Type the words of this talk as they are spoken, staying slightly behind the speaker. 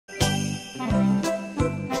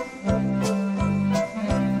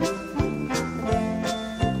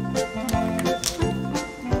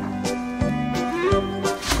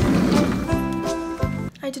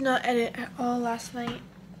not edit at all last night.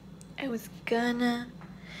 I was gonna,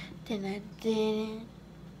 then I didn't.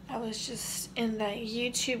 I was just in that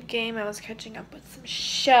YouTube game. I was catching up with some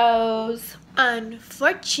shows.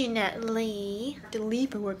 Unfortunately, the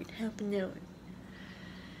leave for work at half an hour.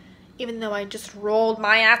 Even though I just rolled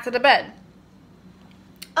my ass out of bed.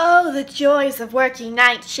 Oh, the joys of working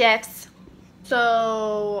night shifts.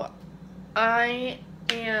 So, I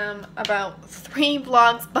am about 3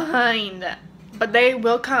 vlogs behind. But they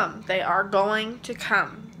will come. They are going to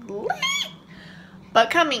come. Late, but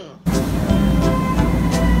coming.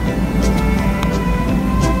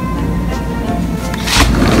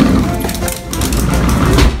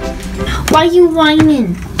 Why are you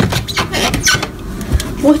whining?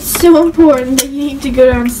 What's so important that you need to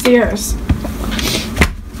go downstairs?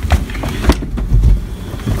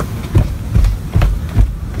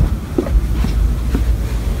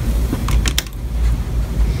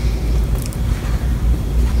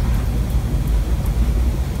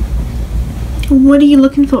 What are you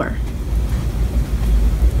looking for?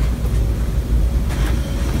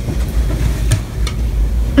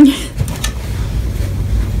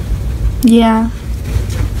 Yeah,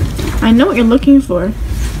 I know what you're looking for.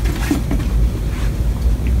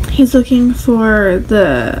 He's looking for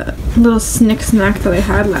the little snack that I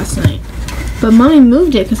had last night. But Mommy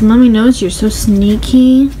moved it because Mommy knows you're so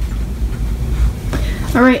sneaky.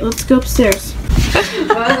 Alright, let's go upstairs.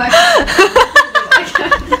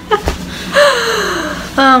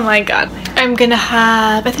 Oh my god. I think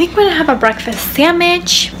I'm gonna have a breakfast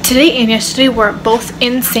sandwich. Today and yesterday were both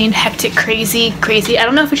insane, hectic, crazy. I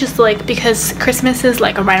don't know if it's just like because Christmas is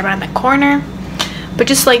like right around the corner, but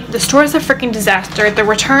just like the store's a freaking disaster. The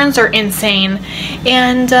returns are insane,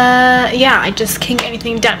 and yeah, I just can't get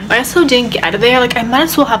anything done. But I also didn't get out of there. Like, I might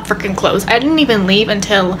as well have freaking clothes. I didn't even leave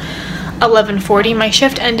until 11:40. My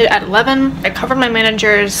shift ended at 11. I covered my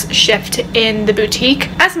manager's shift in the boutique.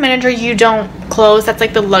 As a manager, you don't close. That's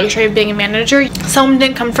like the luxury of being a manager. Someone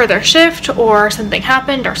didn't come for their shift, or something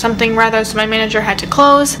happened, or something rather, so my manager had to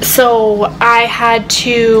close. So I had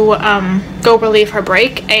to go relieve her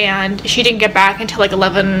break, and she didn't get back until like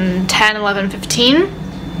 11:10, 11:15,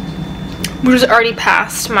 which was already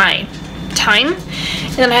past my time.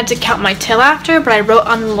 And then I had to count my till after, but I wrote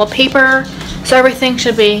on the little paper, so everything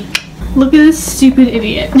should be. Look at this stupid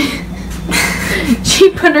idiot. She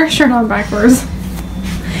put her shirt on backwards.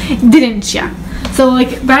 Didn't ya? So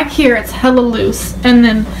like back here it's hella loose, and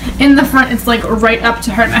then in the front it's like right up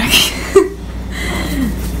to her neck.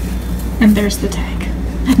 And there's the tag.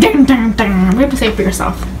 Dun, dun, dun. You have to say it for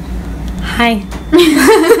yourself. Hi.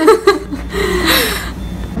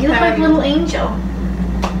 You look like a little angel.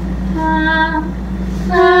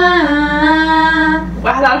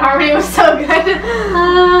 Wow, that harmony was so good.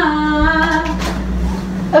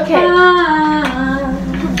 Okay.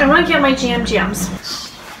 I want to get my jams.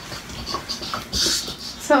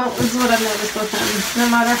 So, this is what I've noticed with him. No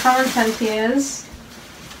matter how intent he is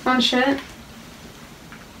on shit,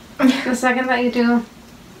 the second that you do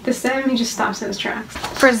this to him, he just stops in his tracks.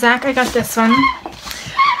 For Zach, I got this one.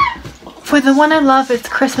 For the one I love, it's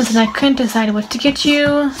Christmas and I couldn't decide what to get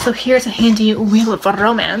you, so here's a handy Wheel of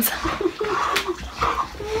Romance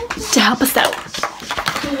to help us out.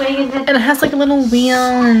 And it has like a little wheel,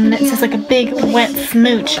 and it says like a big wet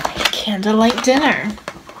smooch. Candlelight dinner.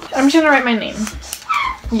 I'm just gonna write my name.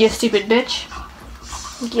 You stupid bitch.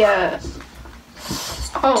 Yeah.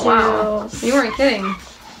 Oh wow. You weren't kidding.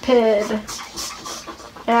 Pid.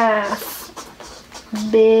 Ass.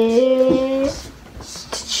 Bitch.